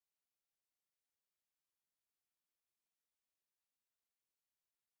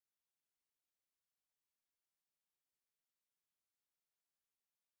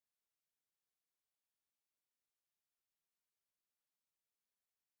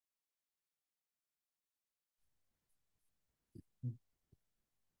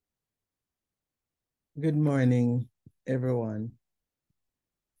Good morning, everyone.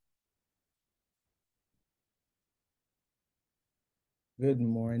 Good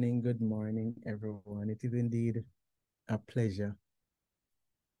morning, everyone. It is indeed a pleasure.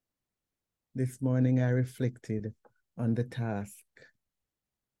 This morning I reflected on the task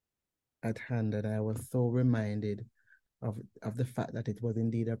at hand, and I was so reminded of the fact that it was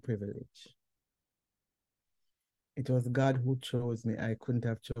indeed a privilege. It was God who chose me. I couldn't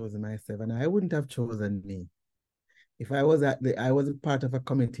have chosen myself, and I wouldn't have chosen me. If I was I was a part of a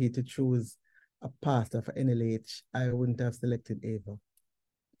committee to choose a pastor for NLH, I wouldn't have selected Ava.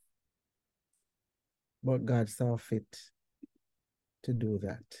 But God saw fit to do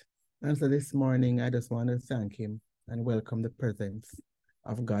that. And so this morning, I just want to thank him and welcome the presence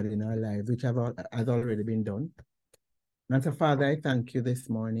of God in our lives, which has already been done. And so, Father, I thank you this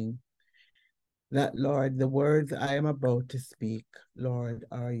morning that, Lord, the words I am about to speak, Lord,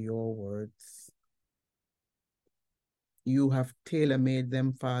 are your words. You have tailor-made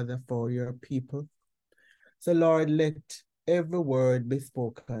them, Father, for your people. So, Lord, let every word be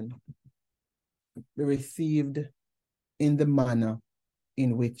spoken, be received in the manner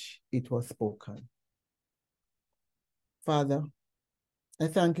in which it was spoken. Father, I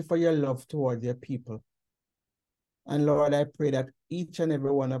thank you for your love towards your people. And Lord, I pray that each and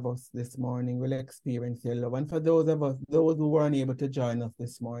every one of us this morning will experience your love. And for those of us, those who weren't able to join us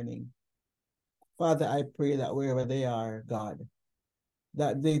this morning, Father, I pray that wherever they are, God,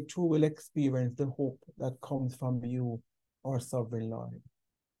 that they too will experience the hope that comes from you, our sovereign Lord.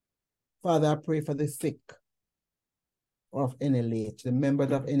 Father, I pray for the sick of NLH, the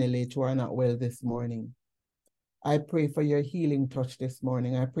members of NLH who are not well this morning. I pray for your healing touch this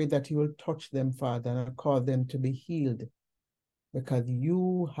morning. I pray that you will touch them, Father, and cause them to be healed because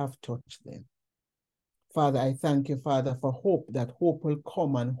you have touched them. Father, I thank you, Father, for hope, that hope will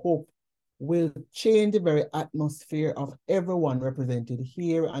come and hope will change the very atmosphere of everyone represented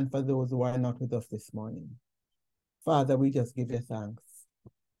here and for those who are not with us this morning. Father, we just give you thanks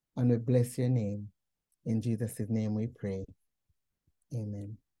and we bless your name. In Jesus' name we pray.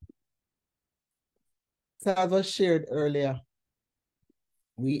 Amen. So as was shared earlier,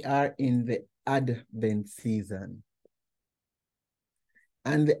 we are in the Advent season.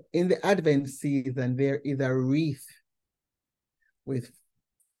 And in the Advent season, there is a wreath with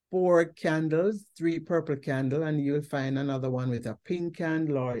 4 candles, 3 purple candles, and you'll find another one with a pink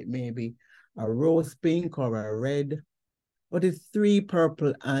candle, or it may be a rose pink or a red, but it's 3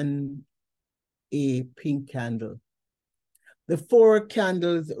 purple and a pink candle. The 4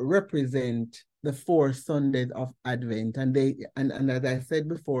 candles represent the 4 Sundays of Advent, and as I said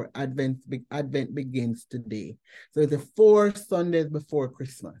before, Advent begins today. So the 4 Sundays before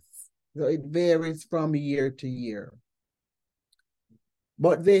Christmas. So it varies from year to year.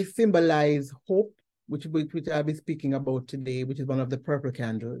 But they symbolize hope, which I'll be speaking about today, which is one of the purple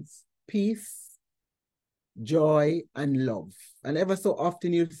candles, peace, joy, and love. And ever so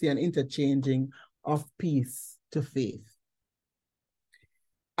often you'll see an interchanging of peace to faith.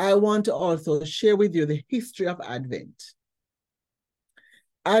 I want to also share with you the history of Advent.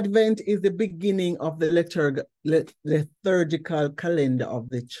 Advent is the beginning of the liturgical calendar of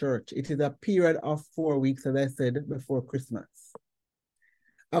the church. It is a period of 4 weeks, as I said, before Christmas.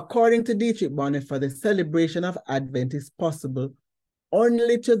 According to Dietrich Bonhoeffer, the celebration of Advent is possible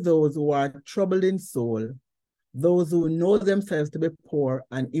only to those who are troubled in soul, those who know themselves to be poor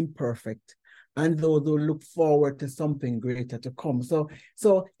and imperfect, and those who look forward to something greater to come. So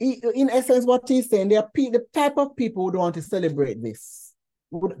in essence, what he's saying, the type of people who want to celebrate this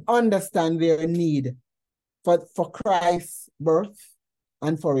would understand their need for Christ's birth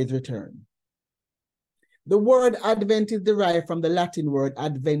and for his return. The word Advent is derived from the Latin word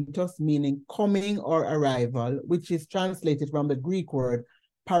adventus, meaning coming or arrival, which is translated from the Greek word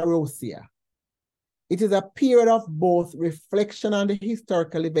parousia. It is a period of both reflection on the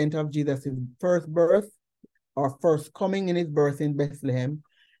historical event of Jesus' first birth or first coming in his birth in Bethlehem,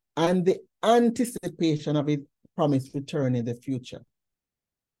 and the anticipation of his promised return in the future.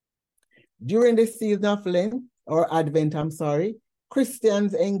 During the season of Lent, or Advent,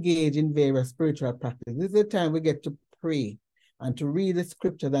 Christians engage in various spiritual practices. This is the time we get to pray and to read the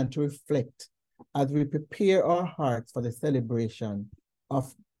scriptures and to reflect as we prepare our hearts for the celebration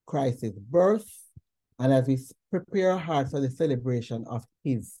of Christ's birth and as we prepare our hearts for the celebration of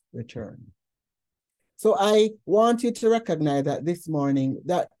his return. So I want you to recognize that this morning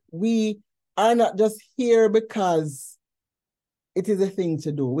that we are not just here because it is a thing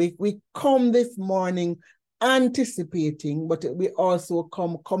to do. We come this morning anticipating, but we also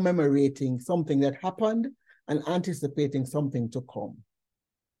come commemorating something that happened and anticipating something to come.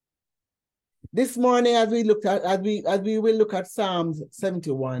 This morning, as we will look at Psalms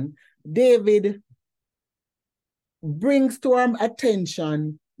 71, David brings to our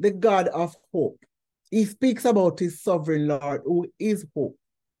attention the God of hope. He speaks about his sovereign Lord, who is hope.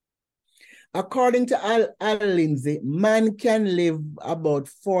 According to Al Lindsay, man can live about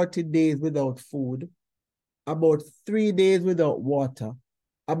 40 days without food, about 3 days without water,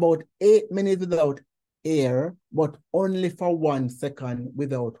 about 8 minutes without air, but only for 1 second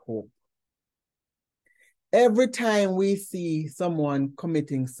without hope. Every time we see someone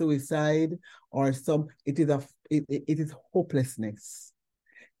committing suicide or it is hopelessness.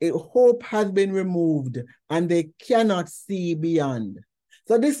 Hope has been removed and they cannot see beyond.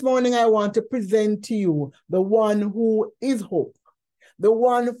 So this morning I want to present to you the one who is hope, the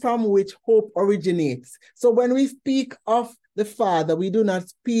one from which hope originates. So when we speak of the Father, we do not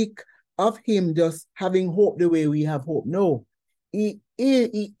speak of him just having hope the way we have hope. No, he is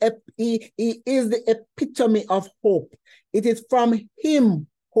the epitome of hope. It is from him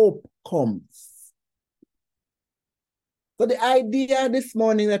hope comes. So the idea this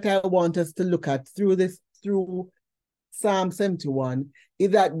morning that I want us to look at through Psalm 71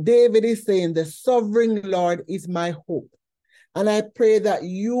 is that David is saying the sovereign Lord is my hope. And I pray that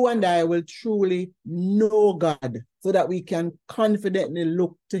you and I will truly know God so that we can confidently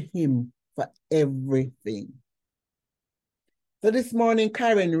look to him for everything. So this morning,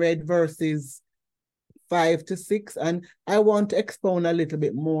 Karen read verses 5 to 6, and I want to expound a little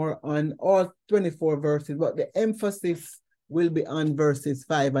bit more on all 24 verses, but the emphasis will be on verses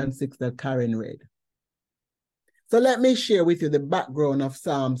 5 and 6 that Karen read. So let me share with you the background of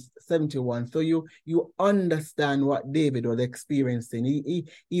Psalms 71 so you understand what David was experiencing.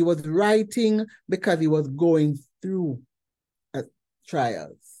 He was writing because he was going through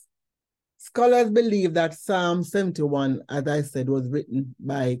trials. Scholars believe that Psalm 71, as I said, was written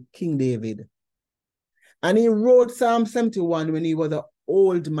by King David. And he wrote Psalm 71 when he was an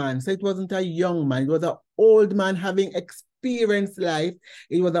old man. So it wasn't a young man. It was an old man having experienced life.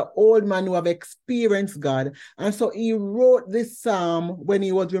 It was an old man who have experienced God. And so he wrote this psalm when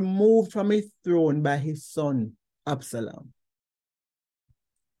he was removed from his throne by his son, Absalom.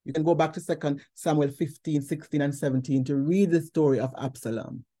 You can go back to 2 Samuel 15, 16, and 17 to read the story of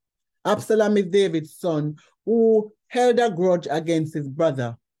Absalom. Absalom is David's son who held a grudge against his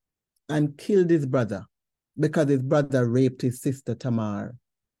brother and killed his brother because his brother raped his sister Tamar.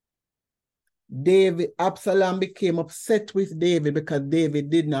 Absalom became upset with David because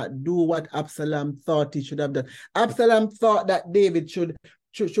David did not do what Absalom thought he should have done. Absalom thought that David should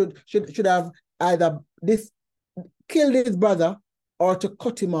have either killed his brother or to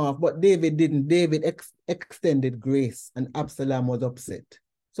cut him off, but David didn't. David extended grace, and Absalom was upset.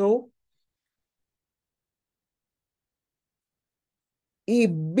 So he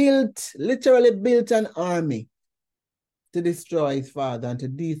literally built an army to destroy his father and to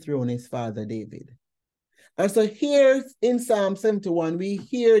dethrone his father David. And so here in Psalm 71, we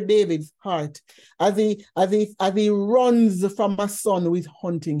hear David's heart as he runs from a son who is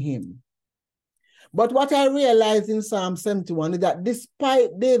hunting him. But what I realized in Psalm 71 is that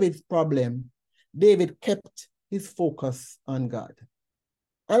despite David's problem, David kept his focus on God.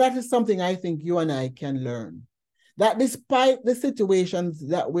 And that is something I think you and I can learn. That despite the situations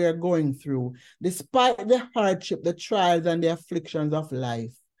that we're going through, despite the hardship, the trials, and the afflictions of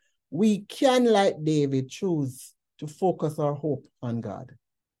life, we can, like David, choose to focus our hope on God.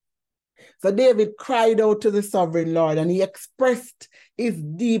 So David cried out to the sovereign Lord, and he expressed his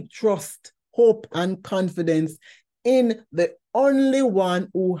deep trust, hope, and confidence in the only one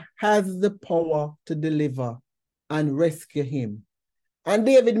who has the power to deliver and rescue him. And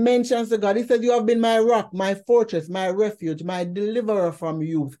David mentions to God, he says, you have been my rock, my fortress, my refuge, my deliverer from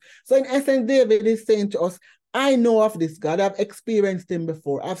youth. So in essence, David is saying to us, I know of this God. I've experienced him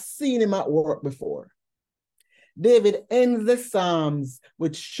before. I've seen him at work before. David ends the Psalms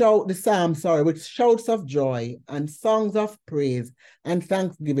with shouts of joy and songs of praise and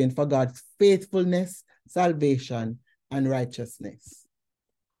thanksgiving for God's faithfulness, salvation, and righteousness.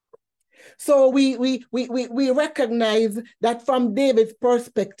 So we recognize that from David's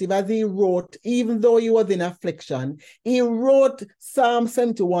perspective, as he wrote, even though he was in affliction, he wrote Psalm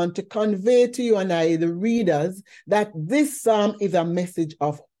 71 to convey to you and I, the readers, that this psalm is a message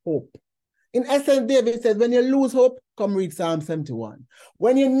of hope. In essence, David says, when you lose hope, come read Psalm 71.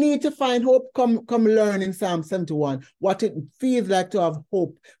 When you need to find hope, come learn in Psalm 71 what it feels like to have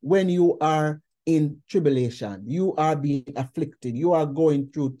hope when you are in tribulation, you are being afflicted, you are going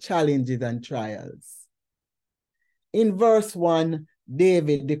through challenges and trials. In verse 1,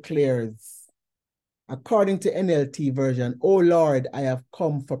 David declares, according to NLT version, "O Lord, I have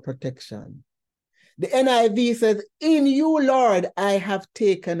come for protection. The NIV says, in you, Lord, I have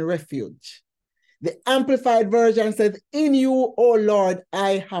taken refuge. The Amplified Version says, in you, O Lord,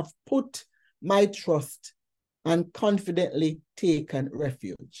 I have put my trust and confidently taken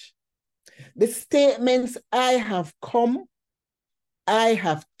refuge. The statements I have come, I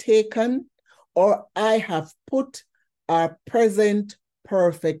have taken, or I have put are present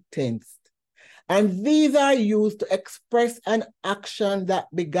perfect tense. And these are used to express an action that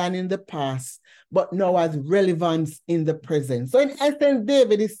began in the past, but now has relevance in the present. So in essence,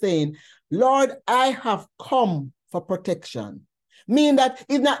 David is saying, Lord, I have come for protection. Meaning that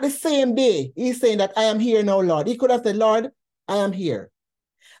it's not the same day. He's saying that I am here now, Lord. He could have said, Lord, I am here.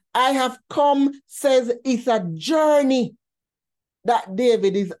 I have come says it's a journey that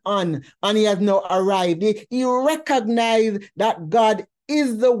David is on, and he has now arrived. He recognized that God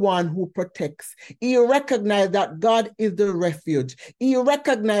is the one who protects. He recognized that God is the refuge. He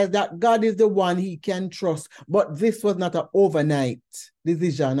recognized that God is the one he can trust. But this was not an overnight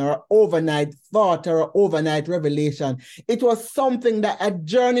decision or an overnight thought or an overnight revelation. It was something that a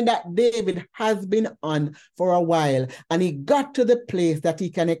journey that David has been on for a while. And he got to the place that he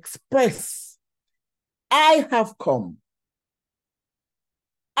can express, I have come.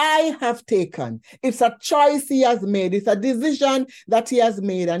 I have taken. It's a choice he has made. It's a decision that he has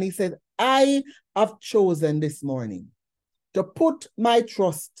made. And he said, I have chosen this morning to put my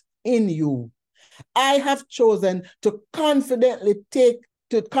trust in you. I have chosen to confidently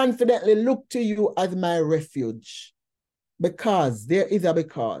look to you as my refuge. Because there is a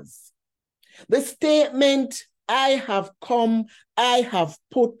because. The statement, I have come, I have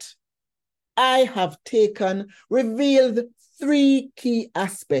put, I have taken, reveals three key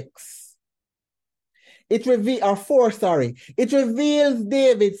aspects. It reveals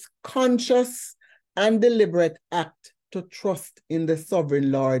David's conscious and deliberate act to trust in the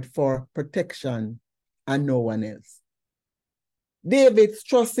sovereign Lord for protection and no one else. David's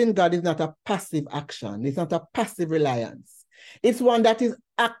trust in God is not a passive action. It's not a passive reliance. It's one that is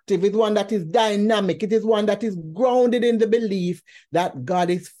active. It's one that is dynamic. It is one that is grounded in the belief that God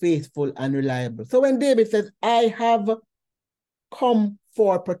is faithful and reliable. So when David says, I have come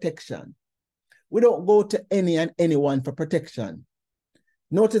for protection, we don't go to any and anyone for protection.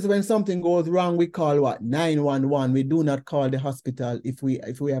 Notice when something goes wrong, we call what? 911. We do not call the hospital if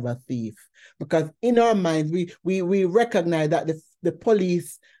we have a thief. Because in our minds, we recognize that the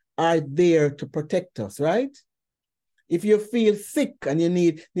police are there to protect us, right? If you feel sick and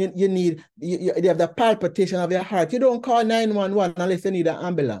you have the palpitation of your heart, you don't call 911 unless you need an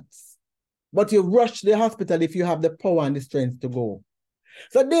ambulance. But you rush to the hospital if you have the power and the strength to go.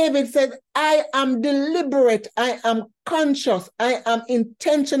 So David says, I am deliberate, I am conscious, I am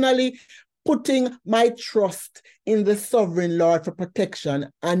intentionally putting my trust in the sovereign Lord for protection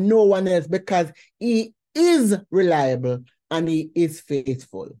and no one else, because he is reliable and he is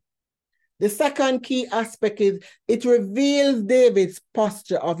faithful. The second key aspect is it reveals David's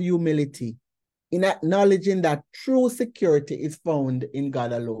posture of humility in acknowledging that true security is found in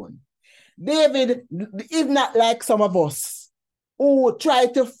God alone. David is not like some of us who try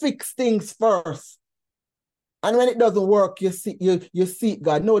to fix things first. And when it doesn't work, you seek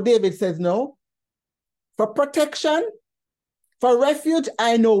God. No, David says, no. For protection, for refuge,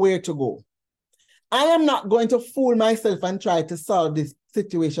 I know where to go. I am not going to fool myself and try to solve this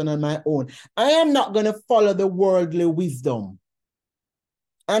situation on my own. I am not going to follow the worldly wisdom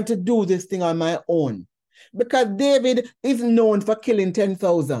and to do this thing on my own. Because David is known for killing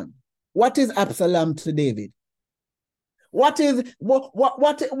 10,000. What is Absalom to David? What is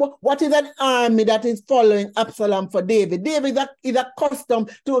an army that is following Absalom for David? David is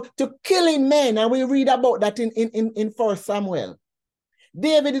accustomed to killing men, and we read about that in 1 Samuel.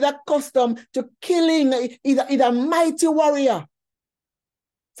 David is accustomed to killing. He's a mighty warrior.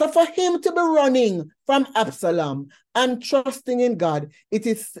 So for him to be running from Absalom and trusting in God,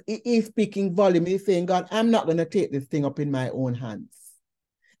 he's speaking volume. He's saying, God, I'm not going to take this thing up in my own hands.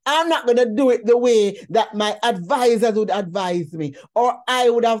 I'm not going to do it the way that my advisors would advise me, or I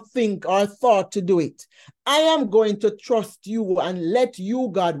would have thought to do it. I am going to trust you and let you,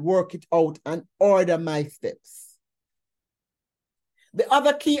 God, work it out and order my steps. The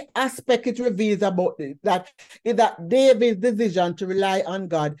other key aspect it reveals about that is that David's decision to rely on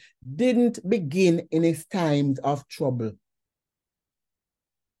God didn't begin in his times of trouble.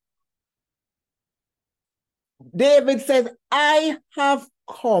 David says, I have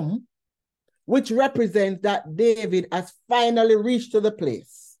come, which represents that David has finally reached to the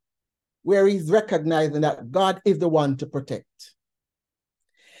place where he's recognizing that God is the one to protect.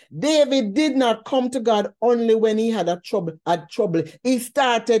 David did not come to God only when he had trouble. He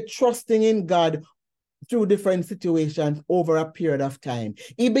started trusting in God through different situations over a period of time.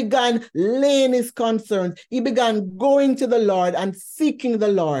 He began laying his concerns. He began going to the Lord and seeking the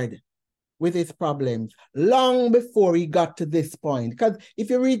Lord with his problems long before he got to this point. Because if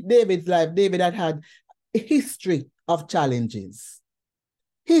you read David's life, David had a history of challenges,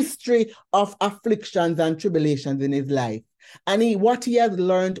 history of afflictions and tribulations in his life. And what he has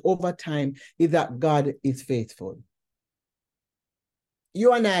learned over time is that God is faithful.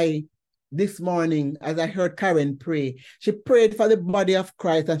 You and I, this morning, as I heard Karen pray, she prayed for the body of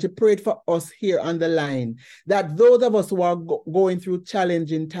Christ, and she prayed for us here on the line, that those of us who are going through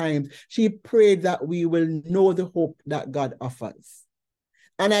challenging times, she prayed that we will know the hope that God offers.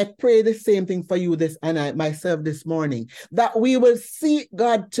 And I pray the same thing for you myself this morning, that we will seek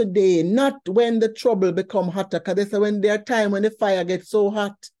God today, not when the trouble become hotter, because they say when there are times when the fire gets so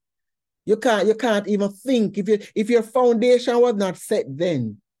hot, you can't even think. If your foundation was not set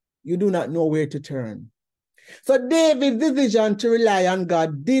then, you do not know where to turn. So David's decision to rely on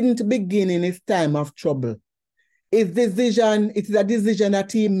God didn't begin in his time of trouble. It's a decision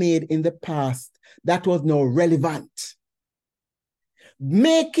that he made in the past that was now relevant.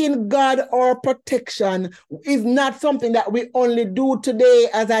 Making God our protection is not something that we only do today,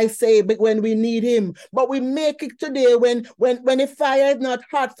 as I say, when we need him. But we make it today when the fire is not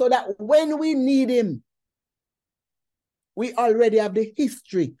hot, so that when we need him, we already have the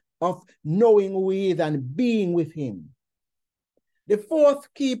history of knowing who he is and being with him. The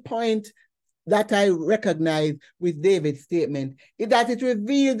fourth key point that I recognize with David's statement is that it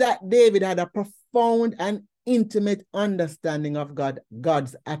reveals that David had a profound and intimate understanding of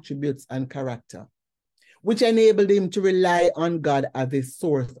God's attributes and character, which enabled him to rely on God as a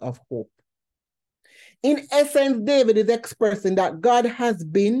source of hope. In essence, David is expressing that God has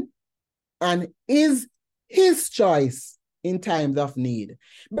been and is his choice in times of need.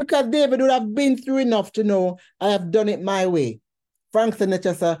 Because David would have been through enough to know, I have done it my way. Frank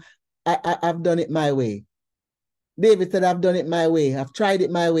Sinatra, I've done it my way. David said, I've done it my way. I've tried it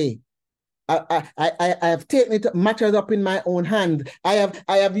my way. I have taken matters up in my own hand. I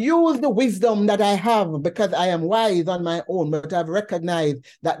have used the wisdom that I have because I am wise on my own, but I've recognized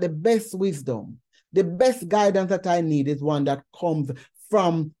that the best wisdom, the best guidance that I need is one that comes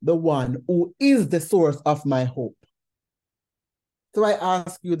from the one who is the source of my hope. So I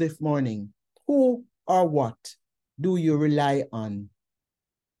ask you this morning, who or what do you rely on?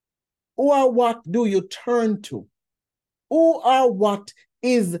 Who or what do you turn to? Who or what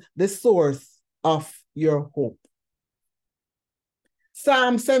is the source of your hope?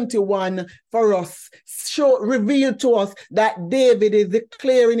 Psalm 71 for us revealed to us that David is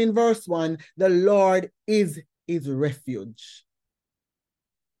declaring in verse 1, the Lord is his refuge.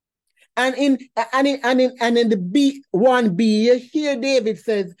 And in the B1b, you hear David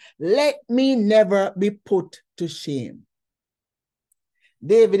says, let me never be put to shame.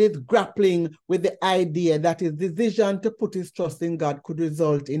 David is grappling with the idea that his decision to put his trust in God could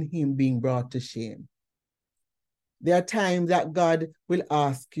result in him being brought to shame. There are times that God will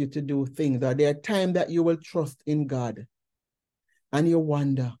ask you to do things, or there are times that you will trust in God, and you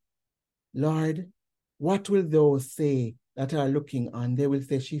wonder, Lord, what will those say that are looking on? They will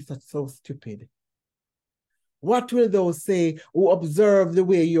say, she's so stupid. What will those say who observe the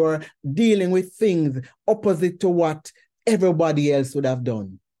way you're dealing with things opposite to what everybody else would have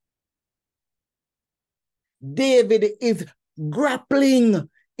done? David is grappling.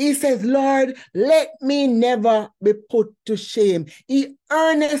 He says, Lord, let me never be put to shame. He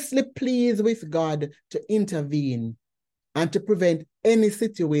earnestly pleads with God to intervene and to prevent any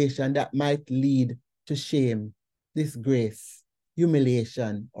situation that might lead to shame, disgrace,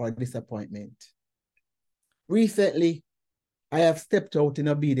 humiliation, or disappointment. Recently, I have stepped out in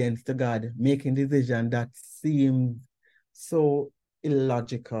obedience to God, making decisions that seem so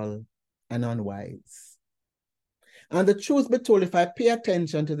illogical and unwise. And the truth be told, if I pay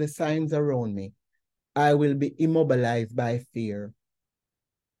attention to the signs around me, I will be immobilized by fear.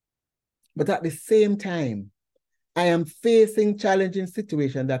 But at the same time, I am facing challenging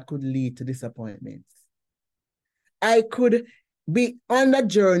situations that could lead to disappointments. I could be on a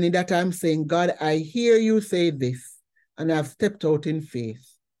journey that I'm saying, God, I hear you say this, and I've stepped out in faith,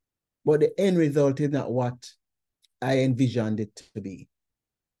 but the end result is not what I envisioned it to be.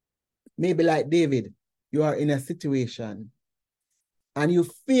 Maybe like David, you are in a situation and you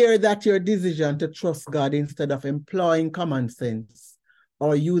fear that your decision to trust God instead of employing common sense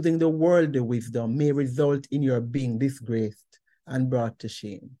or using the worldly wisdom may result in your being disgraced and brought to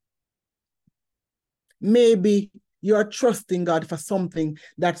shame. Maybe you're trusting God for something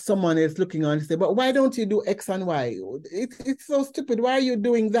that someone is looking on and say, but why don't you do X and Y? It's so stupid. Why are you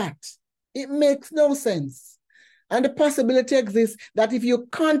doing that? It makes no sense. And the possibility exists that if you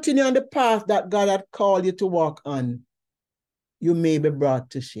continue on the path that God had called you to walk on, you may be brought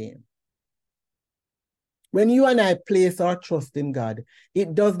to shame. When you and I place our trust in God,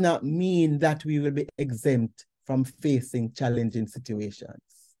 it does not mean that we will be exempt from facing challenging situations.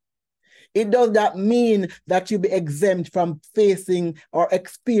 It does not mean that you'll be exempt from facing or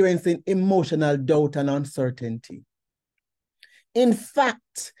experiencing emotional doubt and uncertainty. In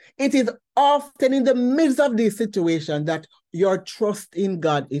fact, it is often in the midst of this situation that your trust in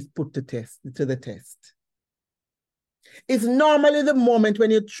God is put to the test. It's normally the moment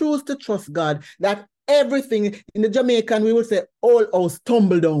when you choose to trust God that everything, in the Jamaican, we would say, all house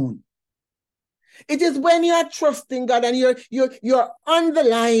tumble down. It is when you are trusting God and you're on the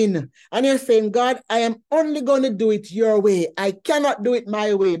line and you're saying, God, I am only going to do it your way. I cannot do it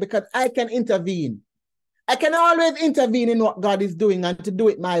my way because I can intervene. I can always intervene in what God is doing and to do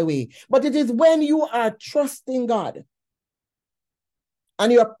it my way. But it is when you are trusting God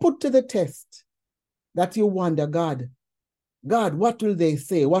and you are put to the test that you wonder, God, what will they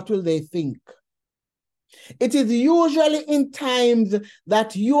say? What will they think? It is usually in times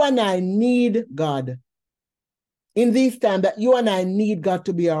that you and I need God. In these times that you and I need God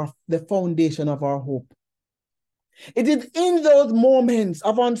to be the foundation of our hope. It is in those moments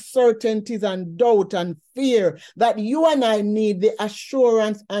of uncertainties and doubt and fear that you and I need the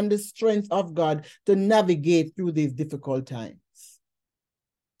assurance and the strength of God to navigate through these difficult times.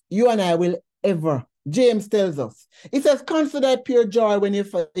 You and I will ever, James tells us, he says, consider pure joy when you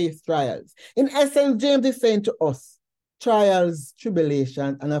face trials. In essence, James is saying to us, trials,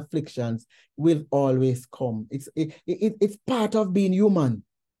 tribulations, and afflictions will always come. It's part of being human.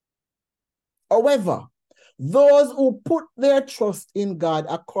 However, those who put their trust in God,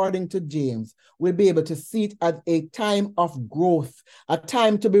 according to James, will be able to see it as a time of growth, a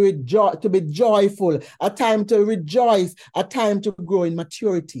time to be joyful, a time to rejoice, a time to grow in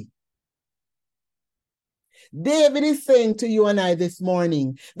maturity. David is saying to you and I this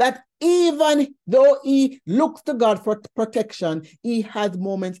morning that even though he looks to God for protection, he has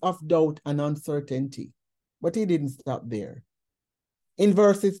moments of doubt and uncertainty. But he didn't stop there. In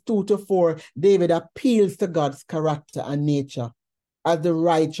verses 2-4, David appeals to God's character and nature as the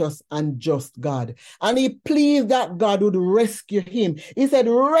righteous and just God. And he pleads that God would rescue him. He said,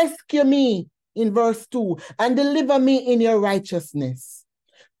 rescue me, in verse 2, and deliver me in your righteousness.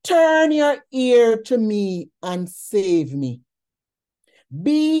 Turn your ear to me and save me.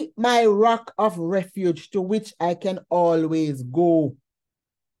 Be my rock of refuge to which I can always go.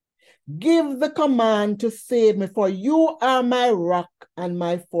 Give the command to save me, for you are my rock and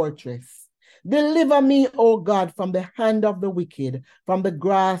my fortress. Deliver me, O God, from the hand of the wicked, from the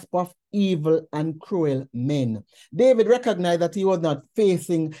grasp of evil and cruel men. David recognized that he was not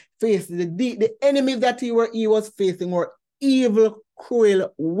facing the enemies that he was facing were evil,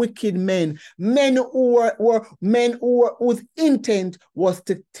 cruel, wicked men whose intent was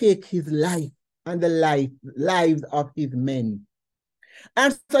to take his life and the lives of his men.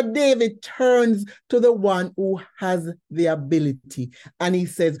 And so David turns to the one who has the ability and he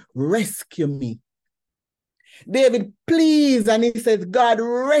says, rescue me. David pleads and he says, God,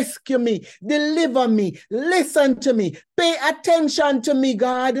 rescue me, deliver me, listen to me, pay attention to me,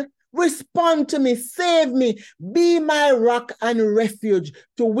 God. Respond to me, save me, be my rock and refuge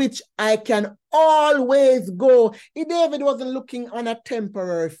to which I can always go. David wasn't looking on a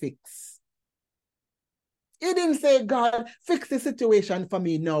temporary fix. He didn't say, God, fix the situation for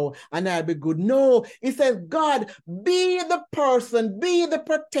me now and I'll be good. No, he says, God, be the person, be the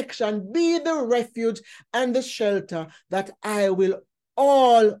protection, be the refuge and the shelter that I will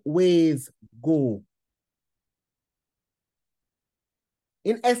always go.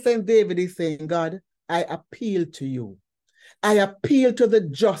 In essence, David is saying, God, I appeal to you. I appeal to the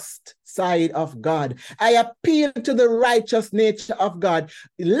just side of God. I appeal to the righteous nature of God.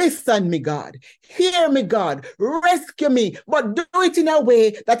 Listen me, God. Hear me, God. Rescue me, but do it in a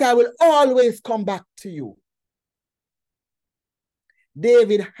way that I will always come back to you.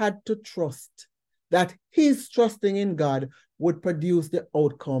 David had to trust that his trusting in God would produce the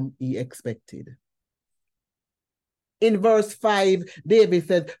outcome he expected. In verse 5, David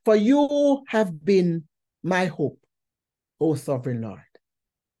says, for you have been my hope, O sovereign Lord.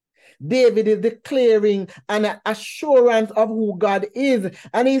 David is declaring an assurance of who God is.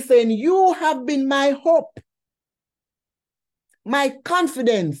 And he's saying, you have been my hope, my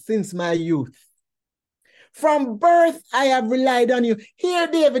confidence since my youth. From birth, I have relied on you. Here,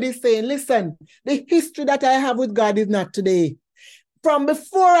 David is saying, listen, the history that I have with God is not today. From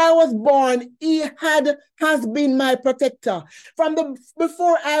before I was born, he has been my protector.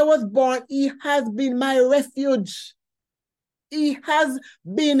 Before I was born, he has been my refuge. He has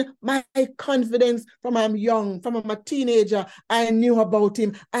been my confidence from I'm young, from I'm a teenager. I knew about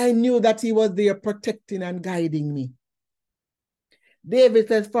him. I knew that he was there protecting and guiding me. David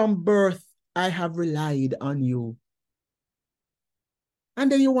says, from birth, I have relied on you.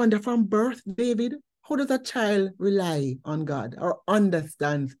 And then you wonder, from birth, David, how does a child rely on God or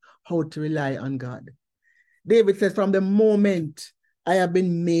understands how to rely on God? David says, from the moment I have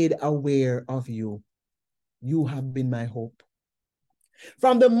been made aware of you, you have been my hope.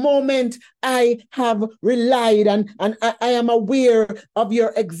 From the moment I have relied and I am aware of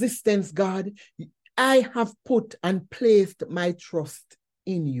your existence, God, I have put and placed my trust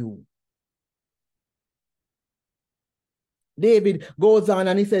in you. David goes on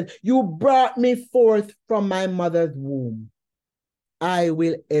and he says, you brought me forth from my mother's womb. I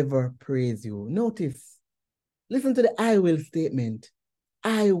will ever praise you. Notice, listen to the I will statement.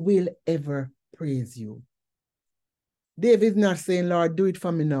 I will ever praise you. David's not saying, Lord, do it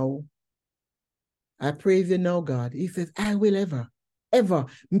for me now. I praise you now, God. He says, I will ever.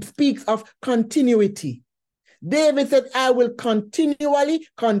 Speaks of continuity. David said, I will continuously,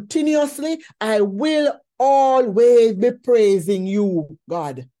 I will always be praising you,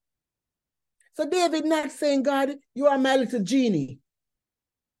 God. So David not saying, God, you are my little genie.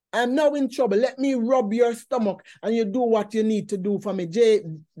 I'm now in trouble. Let me rub your stomach and you do what you need to do for me.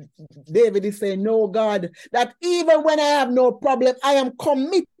 David is saying, no, God, that even when I have no problem, I am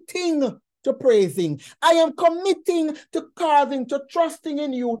committing to praising. I am committing to trusting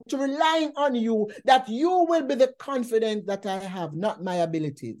in you, to relying on you, that you will be the confidence that I have, not my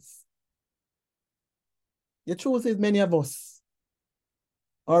abilities. The truth is, many of us,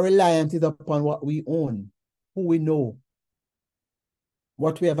 our reliance is upon what we own, who we know,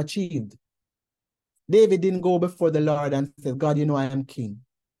 what we have achieved. David didn't go before the Lord and say, God, you know I am king.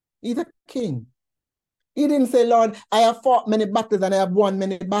 He's a king. He didn't say, Lord, I have fought many battles and I have won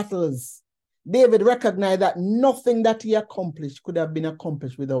many battles. David recognized that nothing that he accomplished could have been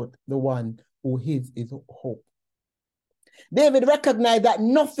accomplished without the one who is his hope. David recognized that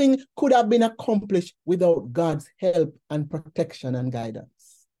nothing could have been accomplished without God's help and protection and guidance.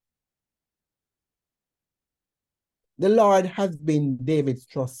 The Lord has been David's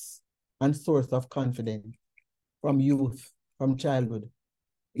trust and source of confidence from youth, from childhood.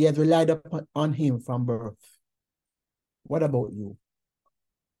 He has relied on him from birth. What about you?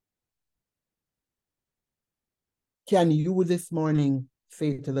 Can you this morning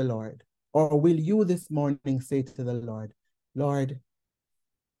say to the Lord, or will you this morning say to the Lord, Lord,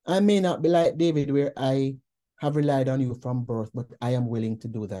 I may not be like David where I have relied on you from birth, but I am willing to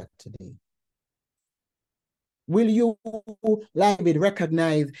do that today. Will you, like David,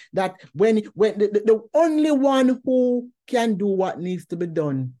 recognize that when the only one who can do what needs to be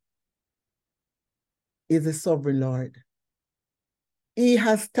done is the sovereign Lord? He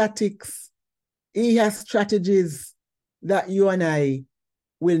has tactics, he has strategies that you and I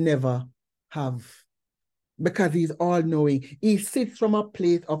will never have, because he's all-knowing. He sits from a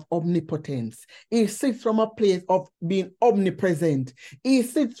place of omnipotence. He sits from a place of being omnipresent. He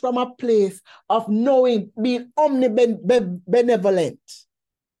sits from a place of knowing, being omnibenevolent.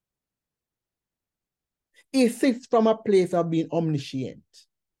 He sits from a place of being omniscient.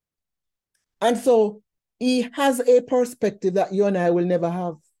 And so he has a perspective that you and I will never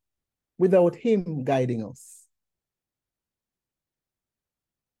have without him guiding us.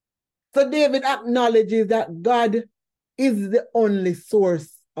 So David acknowledges that God is the only source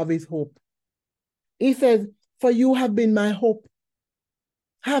of his hope. He says, for you have been my hope.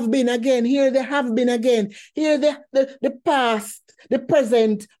 Have been again. Here they have been again. Here the past, the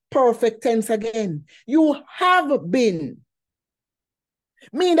present, perfect tense again. You have been.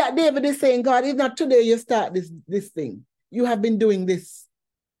 Meaning that David is saying, God, it's not today you start this thing. You have been doing this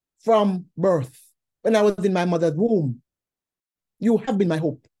from birth. When I was in my mother's womb. You have been my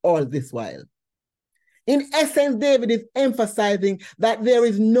hope all this while. In essence, David is emphasizing that there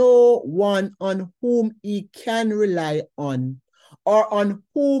is no one on whom he can rely on, or on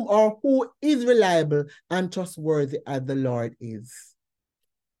whom or who is reliable and trustworthy as the Lord is.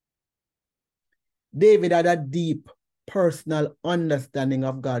 David had a deep personal understanding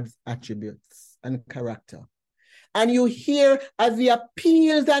of God's attributes and character. And you hear as he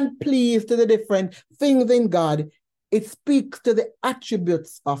appeals and pleads to the different things in God, it speaks to the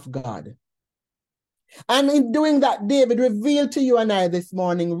attributes of God. And in doing that, David revealed to you and I this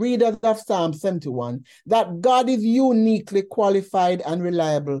morning, readers of Psalm 71, that God is uniquely qualified and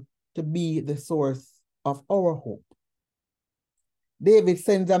reliable to be the source of our hope. David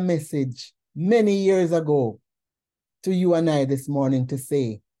sends a message many years ago to you and I this morning to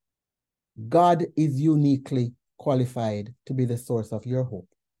say, God is uniquely qualified to be the source of your hope.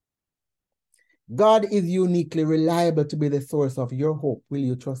 God is uniquely reliable to be the source of your hope. Will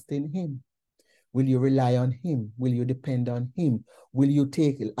you trust in him? Will you rely on him? Will you depend on him? Will you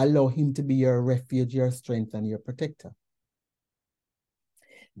allow him to be your refuge, your strength, and your protector?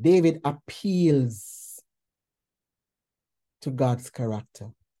 David appeals to God's character.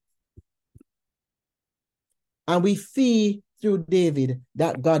 And we see through David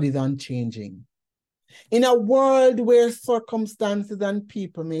that God is unchanging. In a world where circumstances and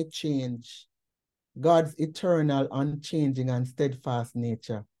people may change, God's eternal, unchanging, and steadfast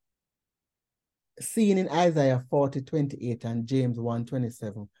nature, seen in Isaiah 40:28 and James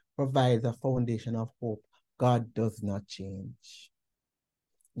 1:27, provides a foundation of hope. God does not change.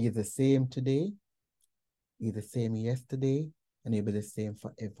 He is the same today, he is the same yesterday, and he'll be the same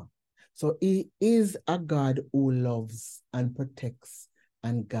forever. So he is a God who loves and protects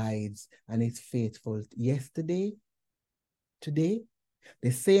and guides and is faithful yesterday, today.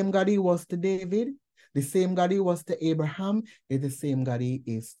 The same God he was to David, the same God he was to Abraham, is the same God he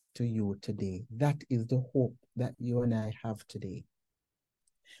is to you today. That is the hope that you and I have today.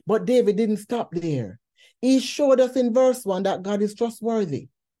 But David didn't stop there. He showed us in verse 1 that God is trustworthy.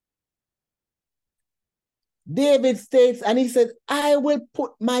 David states, and he said, I will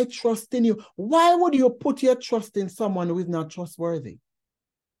put my trust in you. Why would you put your trust in someone who is not trustworthy?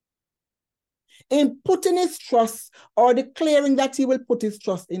 In putting his trust or declaring that he will put his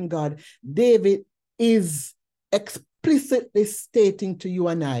trust in God, David is explicitly stating to you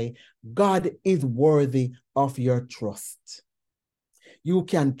and I, God is worthy of your trust. You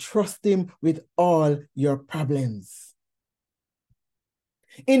can trust him with all your problems.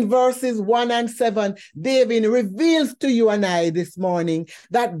 In verses 1 and 7, David reveals to you and I this morning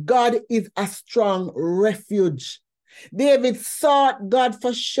that God is a strong refuge. David sought God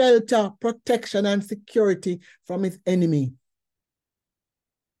for shelter, protection, and security from his enemy.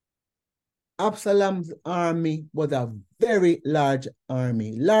 Absalom's army was a very large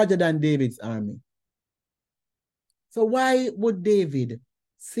army, larger than David's army. So why would David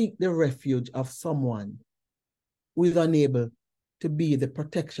seek the refuge of someone who is unable to be the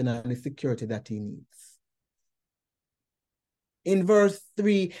protection and the security that he needs? In verse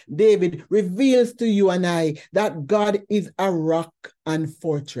 3, David reveals to you and I that God is a rock and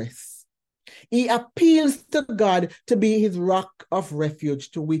fortress. He appeals to God to be his rock of refuge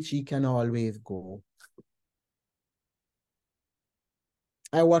to which he can always go.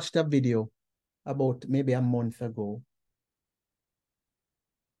 I watched a video about maybe a month ago.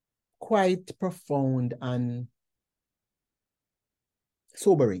 Quite profound and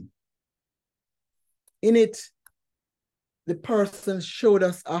sobering. In it, the person showed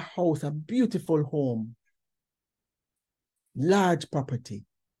us a house, a beautiful home, large property.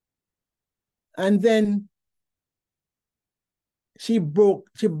 And then she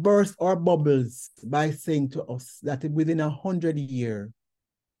burst our bubbles by saying to us that within 100 years,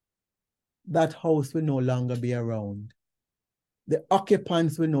 that house will no longer be around. The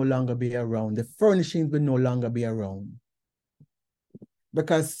occupants will no longer be around. The furnishings will no longer be around.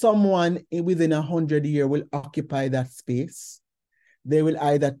 Because someone within 100 years will occupy that space. They will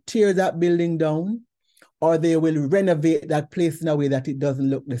either tear that building down or they will renovate that place in a way that it doesn't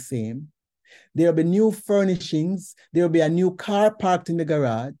look the same. There will be new furnishings. There will be a new car parked in the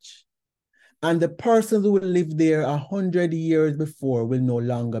garage. And the persons who will live there 100 years before will no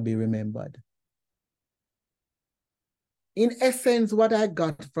longer be remembered. In essence, what I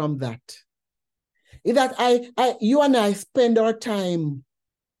got from that is that you and I spend our time,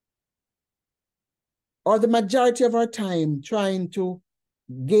 or the majority of our time, trying to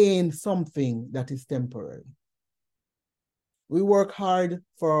gain something that is temporary. We work hard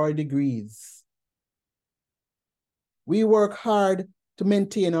for our degrees. We work hard to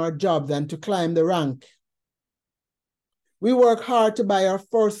maintain our jobs and to climb the rank. We work hard to buy our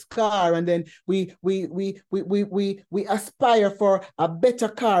first car, and then we aspire for a better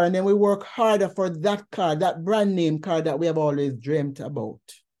car, and then we work harder for that car, that brand name car that we have always dreamt about.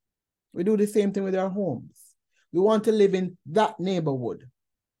 We do the same thing with our homes. We want to live in that neighborhood.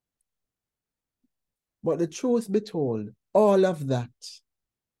 But the truth be told, all of that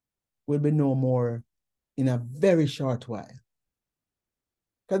will be no more in a very short while.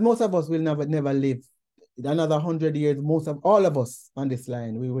 Because most of us will never live. In another 100 years, all of us on this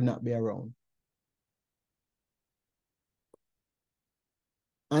line, we will not be around.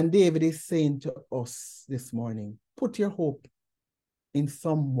 And David is saying to us this morning, put your hope in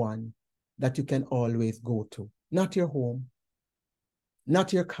someone that you can always go to, not your home,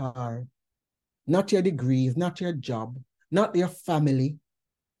 not your car, not your degrees, not your job, not your family,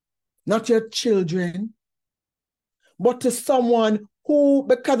 not your children, but to someone who,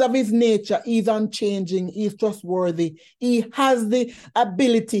 because of his nature, is unchanging, is trustworthy, he has the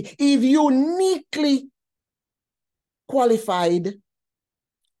ability, is uniquely qualified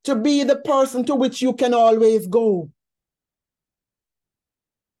to be the person to which you can always go.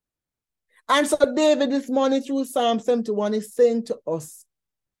 And so David this morning through Psalm 71 is saying to us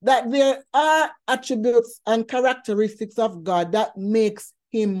that there are attributes and characteristics of God that makes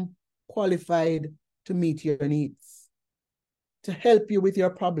him qualified to meet your needs, to help you with your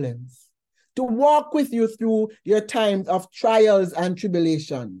problems, to walk with you through your times of trials and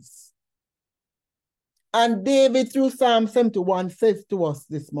tribulations. And David through Psalm 71 says to us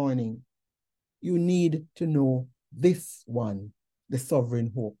this morning, you need to know this one, the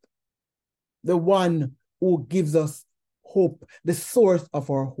sovereign hope, the one who gives us hope, the source of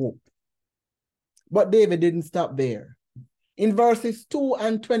our hope. But David didn't stop there. In verses 2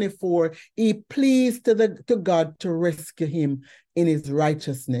 and 24, he pleads to God to rescue him in his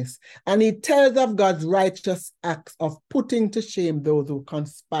righteousness. And he tells of God's righteous acts of putting to shame those who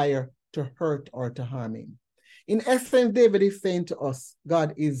conspire to hurt or to harm him. In essence, David is saying to us,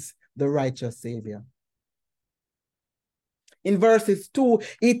 God is the righteous Savior. In verses 2,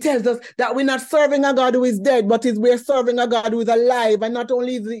 he tells us that we're not serving a God who is dead, but we're serving a God who is alive. And not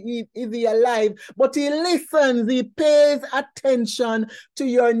only is he alive, but he listens, he pays attention to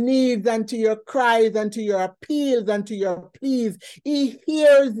your needs and to your cries and to your appeals and to your pleas. He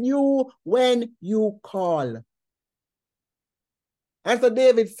hears you when you call. And so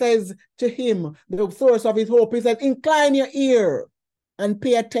David says to him, the source of his hope, he says, incline your ear and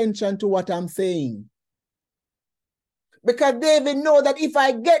pay attention to what I'm saying. Because David knows that if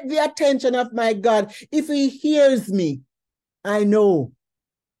I get the attention of my God, if he hears me, I know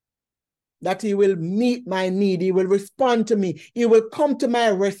that he will meet my need. He will respond to me. He will come to my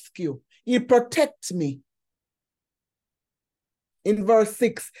rescue. He'll protect me. In verse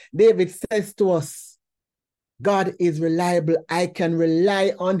 6, David says to us, God is reliable. I can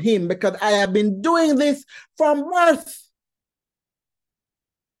rely on him because I have been doing this from birth.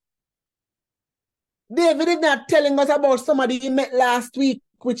 David is not telling us about somebody he met last week,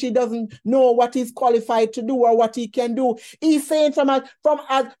 which he doesn't know what he's qualified to do or what he can do. He's saying from as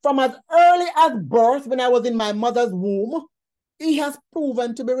early as birth, when I was in my mother's womb, he has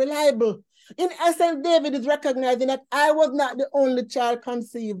proven to be reliable. In essence, David is recognizing that I was not the only child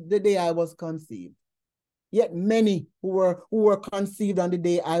conceived the day I was conceived. Yet many who were conceived on the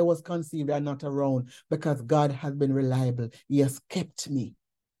day I was conceived are not around because God has been reliable. He has kept me.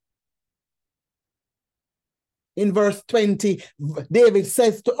 In verse 20, David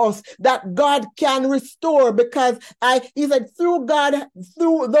says to us that God can restore because he said, though God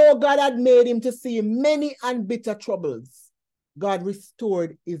had made him to see many and bitter troubles, God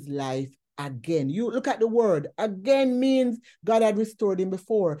restored his life again. You look at the word, again means God had restored him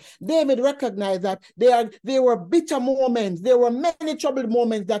before. David recognized that there were bitter moments, there were many troubled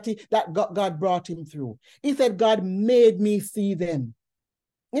moments that God brought him through. He said, God made me see them.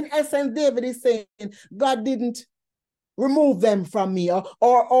 In essence, David is saying, God didn't remove them from me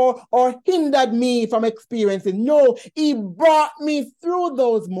or hindered me from experiencing. No, he brought me through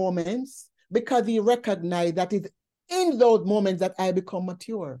those moments because he recognized that it's in those moments that I become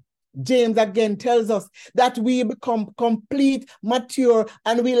mature. James again tells us that we become complete, mature,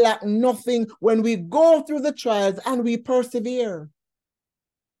 and we lack nothing when we go through the trials and we persevere.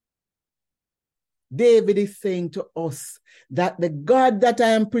 David is saying to us that the God that I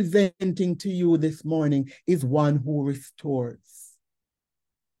am presenting to you this morning is one who restores.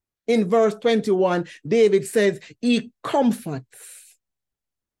 In verse 21, David says, he comforts.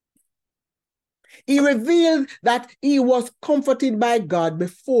 He reveals that he was comforted by God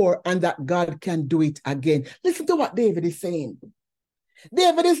before and that God can do it again. Listen to what David is saying.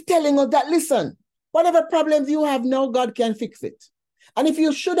 David is telling us that, listen, whatever problems you have now, God can fix it. And if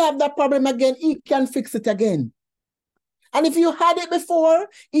you should have that problem again, he can fix it again. And if you had it before,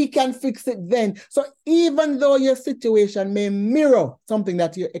 he can fix it then. So even though your situation may mirror something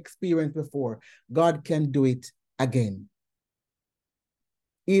that you experienced before, God can do it again.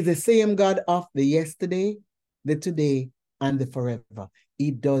 He's the same God of the yesterday, the today, and the forever.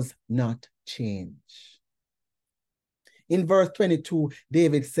 He does not change. In verse 22,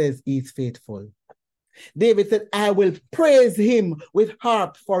 David says he's faithful. David said, I will praise him with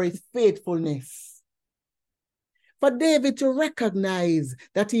harp for his faithfulness. For David to recognize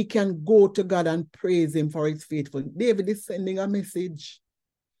that he can go to God and praise him for his faithfulness, David is sending a message.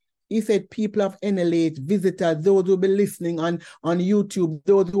 He said, people of NLH, visitors, those who will be listening on YouTube,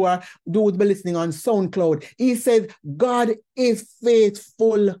 those who will be listening on SoundCloud. He said, God is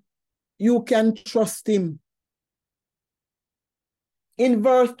faithful. You can trust him. In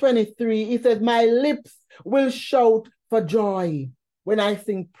verse 23, he says, my lips will shout for joy when I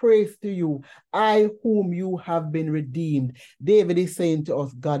sing praise to you, I whom you have been redeemed. David is saying to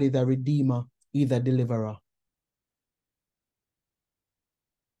us, God is a redeemer, he's a deliverer.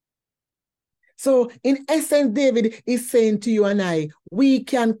 So in essence, David is saying to you and I, we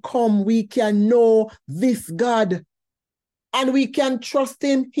can come, we can know this God, and we can trust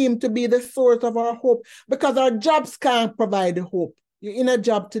him to be the source of our hope, because our jobs can't provide the hope. You're in a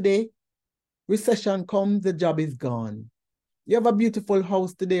job today, recession comes, the job is gone. You have a beautiful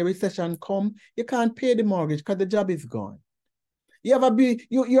house today, recession come, you can't pay the mortgage because the job is gone. You are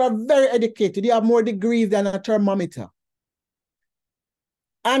very educated, you have more degrees than a thermometer.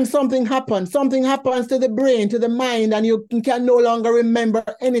 And something happens to the brain, to the mind, and you can no longer remember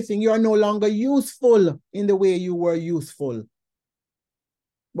anything. You are no longer useful in the way you were useful.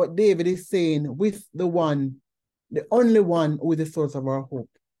 But David is saying, with the one, the only one who is the source of our hope,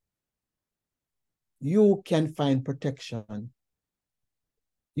 you can find protection.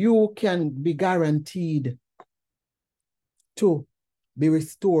 You can be guaranteed to be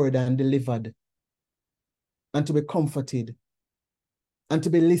restored and delivered, and to be comforted, and to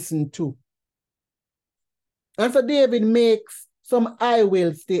be listened to. And so David makes some I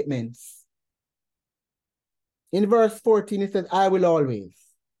will statements. In verse 14, he says, I will always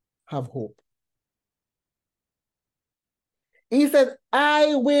have hope. He says,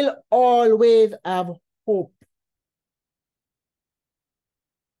 I will always have hope.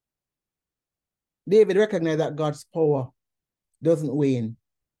 David recognized that God's power doesn't wane.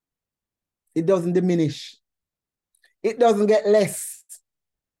 It doesn't diminish. It doesn't get less.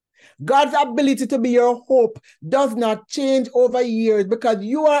 God's ability to be your hope does not change over years, because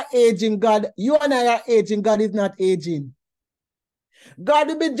you are aging, God. You and I are aging. God is not aging. God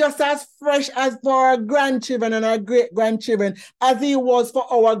will be just as fresh as for our grandchildren and our great-grandchildren as he was for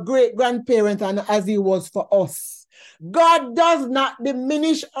our great-grandparents and as he was for us. God does not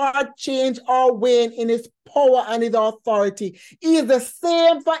diminish or change or wane in his power and his authority. He is the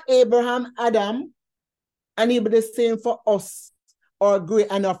same for Abraham, Adam, and he'll be the same for us, our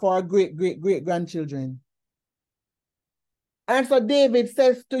great-grandchildren. And so David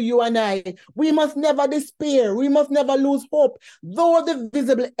says to you and I, we must never despair. We must never lose hope. Though the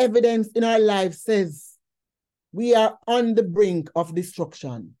visible evidence in our life says we are on the brink of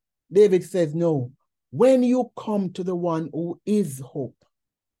destruction, David says, no. When you come to the one who is hope,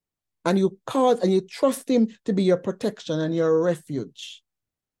 and you trust him to be your protection and your refuge,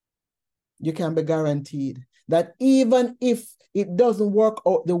 you can be guaranteed that even if it doesn't work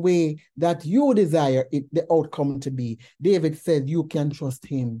out the way that you desire the outcome to be, David says you can trust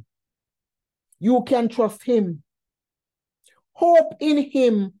him. You can trust him. Hope in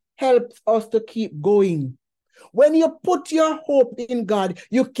him helps us to keep going. When you put your hope in God,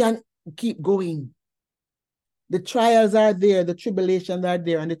 you can keep going. The trials are there, the tribulations are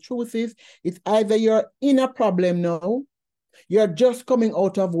there, and the truth is, it's either you're in a problem now, you're just coming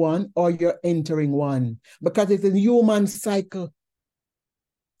out of one, or you're entering one, because it's a human cycle.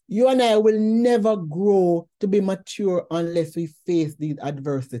 You and I will never grow to be mature unless we face these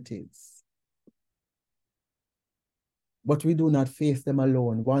adversities. But we do not face them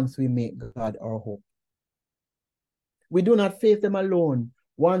alone once we make God our hope. We do not face them alone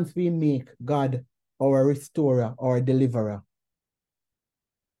once we make God our restorer, our deliverer.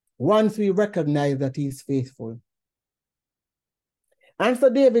 Once we recognize that he is faithful. And so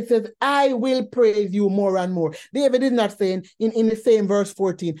David says, I will praise you more and more. David is not saying in the same verse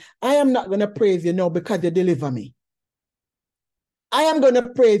 14, I am not going to praise you now because you deliver me. I am going to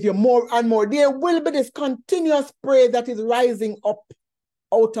praise you more and more. There will be this continuous praise that is rising up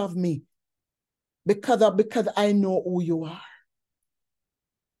out of me because I know who you are.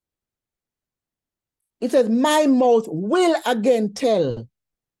 It says, my mouth will again tell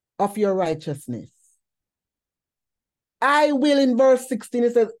of your righteousness. I will, in verse 16,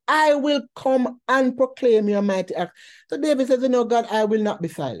 it says, I will come and proclaim your mighty acts. So David says, God, I will not be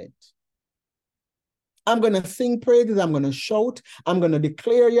silent. I'm going to sing praises. I'm going to shout. I'm going to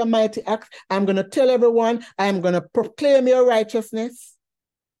declare your mighty acts. I'm going to tell everyone. I'm going to proclaim your righteousness.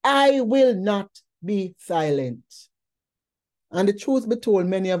 I will not be silent. And the truth be told,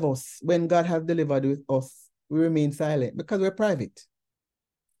 many of us, when God has delivered with us, we remain silent because we're private,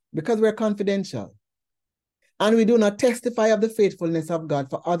 because we're confidential. And we do not testify of the faithfulness of God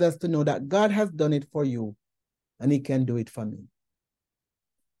for others to know that God has done it for you and he can do it for me.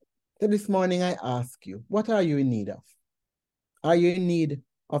 So this morning I ask you, what are you in need of? Are you in need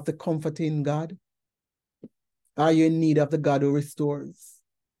of the comforting God? Are you in need of the God who restores?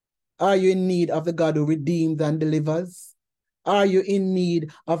 Are you in need of the God who redeems and delivers? Are you in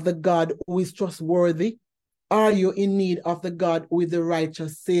need of the God who is trustworthy? Are you in need of the God who is the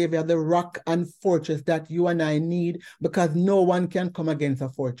righteous Savior, the rock and fortress that you and I need? Because no one can come against a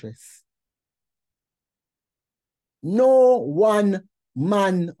fortress. No one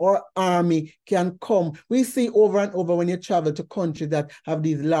man or army can come. We see over and over when you travel to countries that have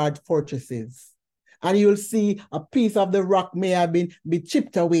these large fortresses. And you'll see a piece of the rock may have been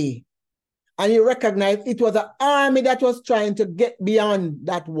chipped away. And you recognize it was an army that was trying to get beyond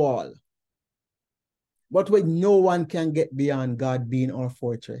that wall. But when no one can get beyond God being our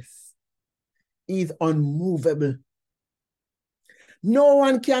fortress, He's unmovable. No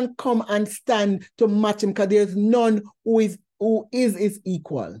one can come and stand to match Him because there's none who is his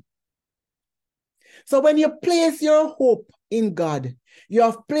equal. So when you place your hope in God, you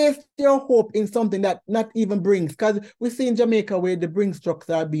have placed your hope in something that not even brings, because we see in Jamaica where the Brinks trucks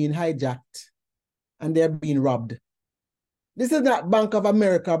are being hijacked and they're being robbed. This is not Bank of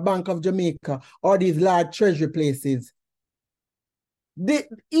America, Bank of Jamaica, or these large treasury places.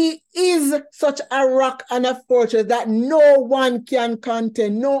 He is such a rock and a fortress that no one can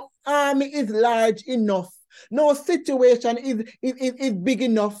contend. No army is large enough. No situation is big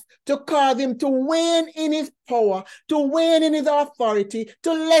enough to cause him to wane in his power, to wane in his authority,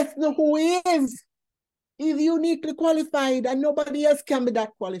 to lessen who he is. He's uniquely qualified and nobody else can be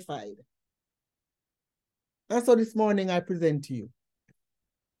that qualified. And so this morning I present to you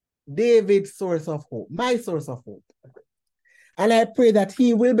David's source of hope, my source of hope. And I pray that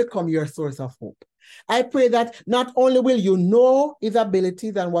he will become your source of hope. I pray that not only will you know his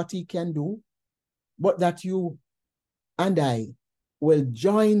abilities and what he can do, but that you and I will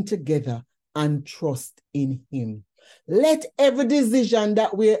join together and trust in him. Let every decision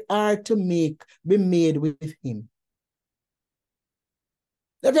that we are to make be made with him.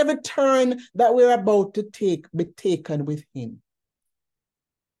 Let every turn that we're about to take be taken with him.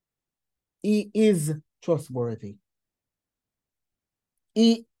 He is trustworthy.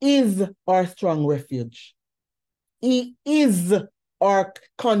 He is our strong refuge. He is our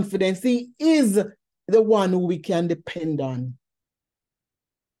confidence. He is the one who we can depend on.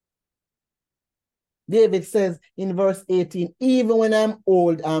 David says in verse 18, even when I'm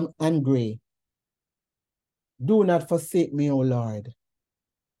old and gray, do not forsake me, O Lord,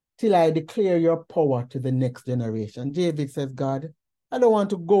 till I declare your power to the next generation. David says, God, I don't want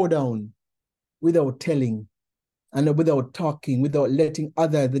to go down without telling and without talking, without letting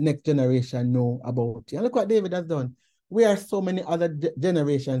others, the next generation, know about you. And look what David has done. We are so many other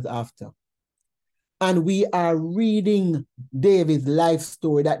generations after. And we are reading David's life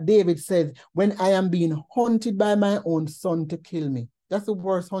story that David says, when I am being hunted by my own son to kill me. That's the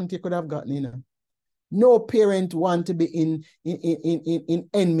worst hunt you could have gotten, you know. No parent want to be in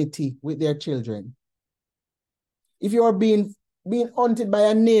enmity with their children. If you are being hunted by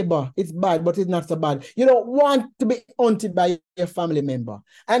a neighbor, it's bad, but it's not so bad. You don't want to be hunted by your family member.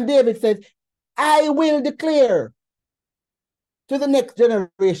 And David says, I will declare to the next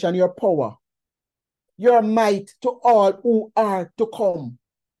generation your power, your might to all who are to come.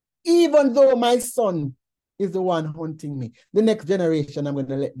 Even though my son is the one hunting me, the next generation, I'm going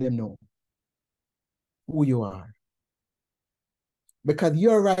to let them know who you are. Because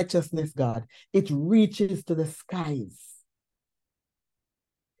your righteousness, God, it reaches to the skies.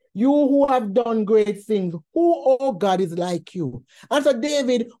 You who have done great things, who, oh God, is like you? And so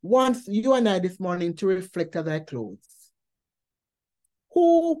David wants you and I this morning to reflect as I close.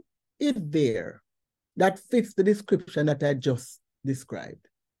 Who is there that fits the description that I just described?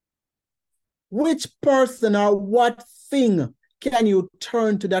 Which person or what thing can you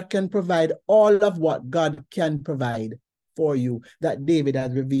turn to that can provide all of what God can provide for you that David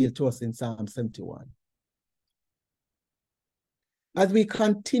has revealed to us in Psalm 71? As we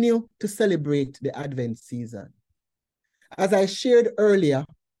continue to celebrate the Advent season, as I shared earlier,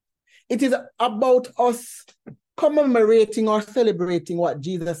 it is about us commemorating or celebrating what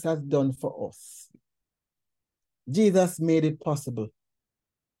Jesus has done for us. Jesus made it possible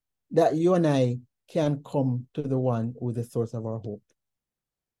that you and I can come to the one who is the source of our hope.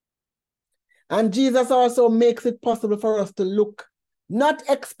 And Jesus also makes it possible for us to look, not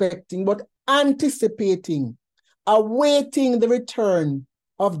expecting, but anticipating, awaiting the return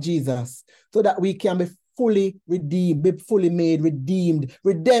of Jesus so that we can be fully redeemed, be fully made redeemed.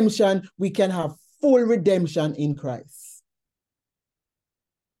 Redemption, we can have full redemption in Christ.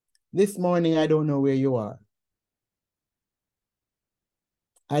 This morning, I don't know where you are.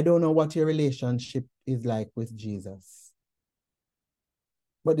 I don't know what your relationship is like with Jesus.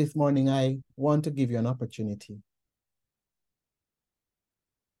 But this morning, I want to give you an opportunity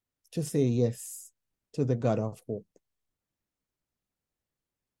to say yes to the God of hope.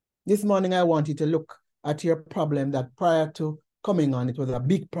 This morning, I want you to look at your problem that prior to coming on, it was a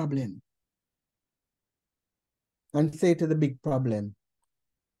big problem. And say to the big problem,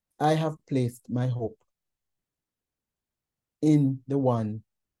 I have placed my hope in the one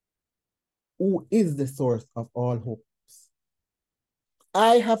who is the source of all hopes.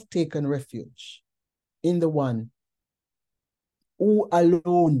 I have taken refuge in the one who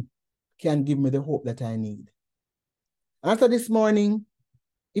alone can give me the hope that I need. After this morning,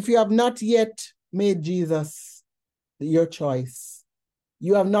 if you have not yet made Jesus your choice,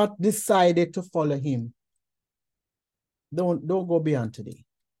 you have not decided to follow him, don't go beyond today.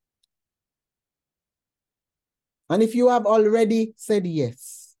 And if you have already said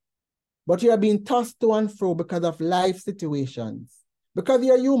yes, but you are being tossed to and fro because of life situations, because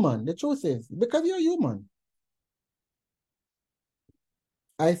you're human, the truth is, because you're human,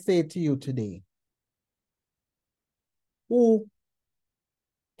 I say to you today, who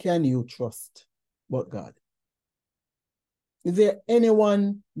can you trust but God? Is there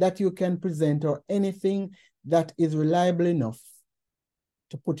anyone that you can present or anything that is reliable enough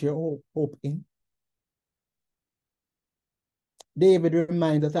to put your hope in? David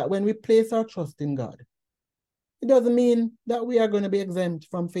reminds us that when we place our trust in God, it doesn't mean that we are going to be exempt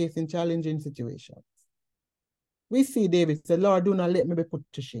from facing challenging situations. We see David said, Lord, do not let me be put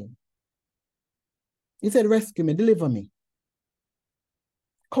to shame. He said, rescue me, deliver me.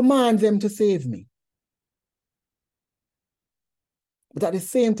 Command them to save me. But at the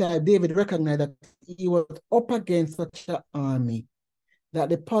same time, David recognized that he was up against such an army that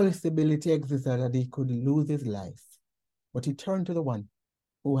the possibility existed that he could lose his life. But he turned to the one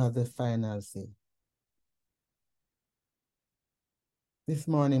who has the final say. This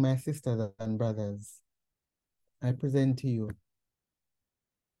morning, my sisters and brothers, I present to you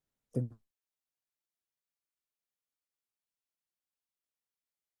the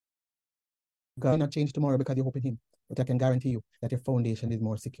God will not change tomorrow because you hope in him, but I can guarantee you that your foundation is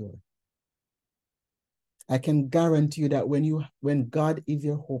more secure. I can guarantee you that when God is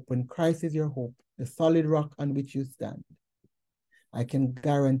your hope, when Christ is your hope, the solid rock on which you stand, I can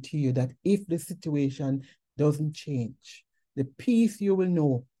guarantee you that if the situation doesn't change, the peace you will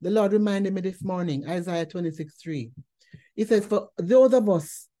know. The Lord reminded me this morning, Isaiah 26:3. He says, for those of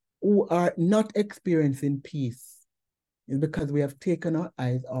us who are not experiencing peace, it's because we have taken our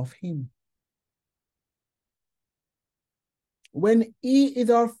eyes off him. When he is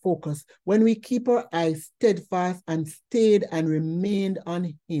our focus, when we keep our eyes steadfast and stayed and remained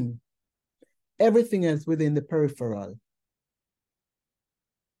on him, everything else within the peripheral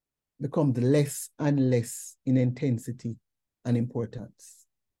becomes less and less in intensity and importance.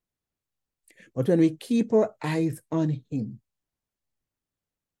 But when we keep our eyes on him,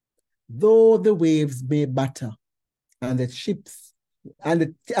 though the waves may batter and the ships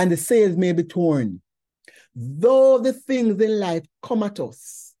and the sails may be torn, though the things in life come at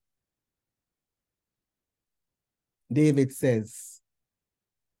us, David says,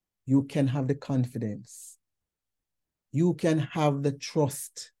 you can have the confidence, you can have the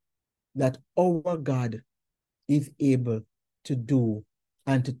trust that our God is able to do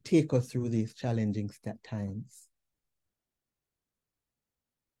and to take us through these challenging times.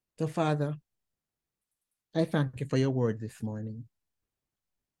 So, Father, I thank you for your word this morning.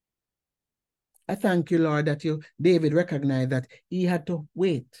 I thank you, Lord, that David recognized that he had to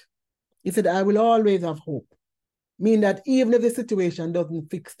wait. He said, I will always have hope. Meaning that even if the situation doesn't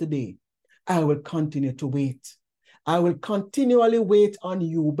fix today, I will continue to wait. I will continually wait on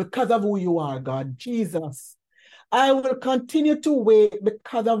you because of who you are, God, Jesus. I will continue to wait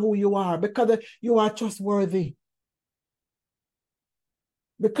because of who you are, because you are trustworthy.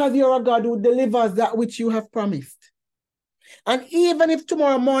 Because you're a God who delivers that which you have promised. And even if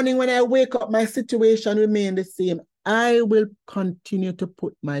tomorrow morning when I wake up, my situation remains the same, I will continue to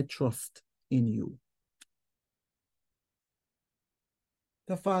put my trust in you.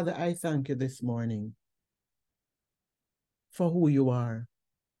 So, Father, I thank you this morning for who you are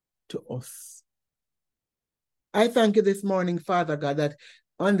to us. I thank you this morning, Father God, that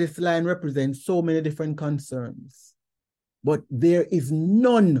on this line represents so many different concerns, but there is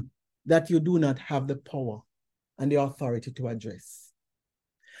none that you do not have the power and the authority to address.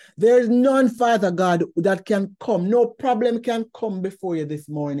 There is none, Father God, that can come, no problem can come before you this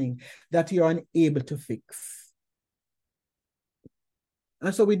morning that you are unable to fix.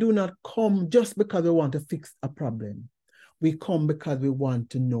 And so we do not come just because we want to fix a problem. We come because we want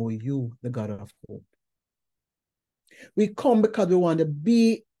to know you, the God of hope. We come because we want to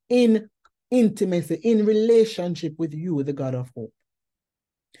be in intimacy, in relationship with you, the God of hope.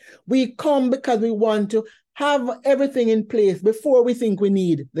 We come because we want to have everything in place before we think we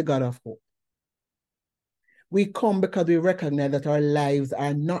need the God of hope. We come because we recognize that our lives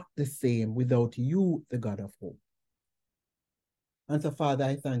are not the same without you, the God of hope. And so, Father,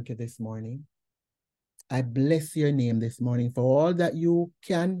 I thank you this morning. I bless your name this morning for all that you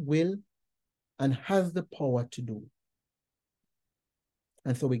can, will, and has the power to do.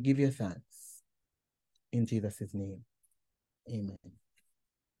 And so we give you thanks in Jesus' name. Amen.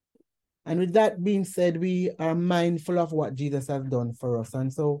 And with that being said, we are mindful of what Jesus has done for us.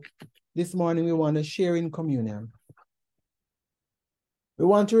 And so this morning we want to share in communion. We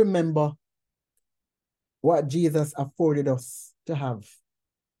want to remember what Jesus afforded us to have.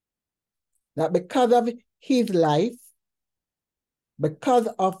 That because of his life, because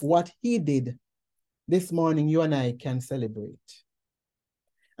of what he did, this morning you and I can celebrate.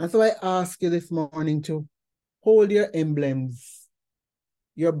 And so I ask you this morning to hold your emblems,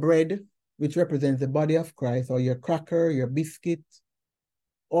 your bread, which represents the body of Christ, or your cracker, your biscuit,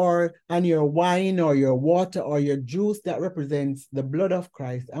 and your wine or your water or your juice that represents the blood of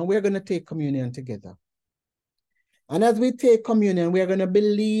Christ. And we're going to take communion together. And as we take communion, we're going to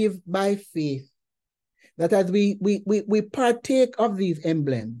believe by faith that as we partake of these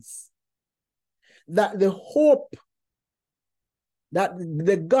emblems, that the hope, that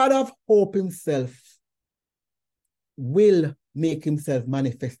the God of hope himself will make himself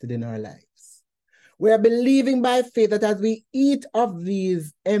manifested in our lives. We are believing by faith that as we eat of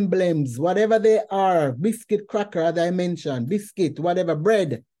these emblems, whatever they are, biscuit, cracker, as I mentioned, biscuit, whatever,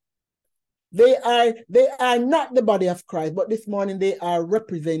 bread, they are not the body of Christ, but this morning they are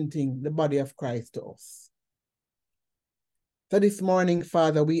representing the body of Christ to us. So this morning,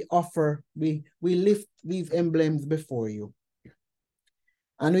 Father, we lift these emblems before you.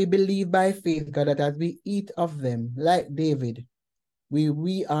 And we believe by faith, God, that as we eat of them, like David,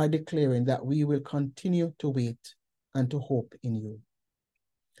 we are declaring that we will continue to wait and to hope in you.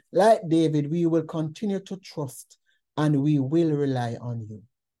 Like David, we will continue to trust and we will rely on you.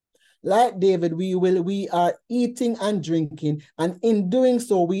 Like David, we are eating and drinking, and in doing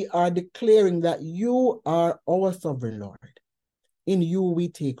so, we are declaring that you are our sovereign Lord. In you we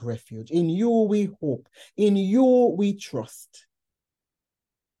take refuge. In you we hope. In you we trust.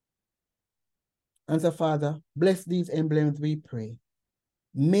 And so, Father, bless these emblems, we pray.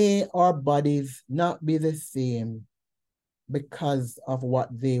 May our bodies not be the same because of what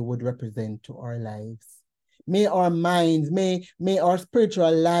they would represent to our lives. May our minds, may our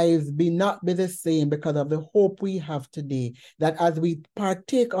spiritual lives not be the same because of the hope we have today, that as we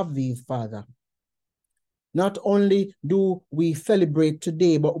partake of these, Father, not only do we celebrate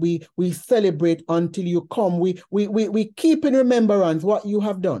today, but we celebrate until you come. We keep in remembrance what you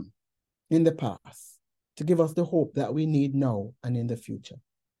have done in the past to give us the hope that we need now and in the future.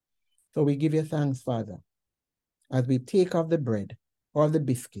 So we give you thanks, Father, as we take of the bread or the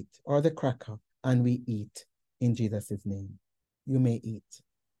biscuit or the cracker and we eat in Jesus' name. You may eat.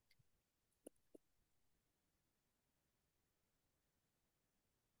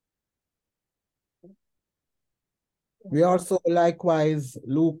 We also likewise,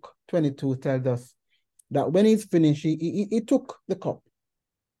 Luke 22 tells us that when he's finished, he took the cup.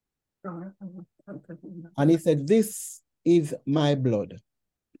 And he said, "This is my blood,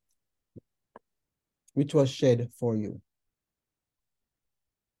 which was shed for you.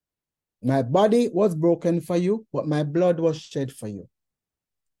 My body was broken for you, but my blood was shed for you.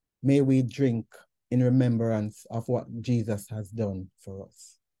 May we drink in remembrance of what Jesus has done for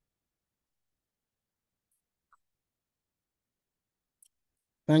us."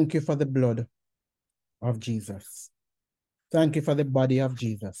 Thank you for the blood of Jesus. Thank you for the body of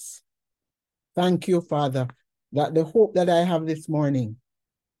Jesus. Thank you, Father, that the hope that I have this morning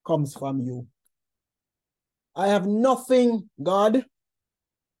comes from you. I have nothing, God.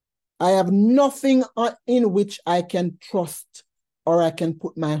 I have nothing in which I can trust or I can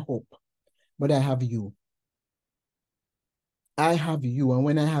put my hope, but I have you. I have you, and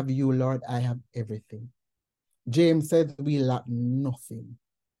when I have you, Lord, I have everything. James says we lack nothing.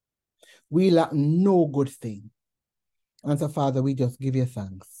 We lack no good thing. And so, Father, we just give you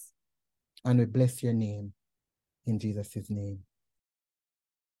thanks and we bless your name in Jesus' name.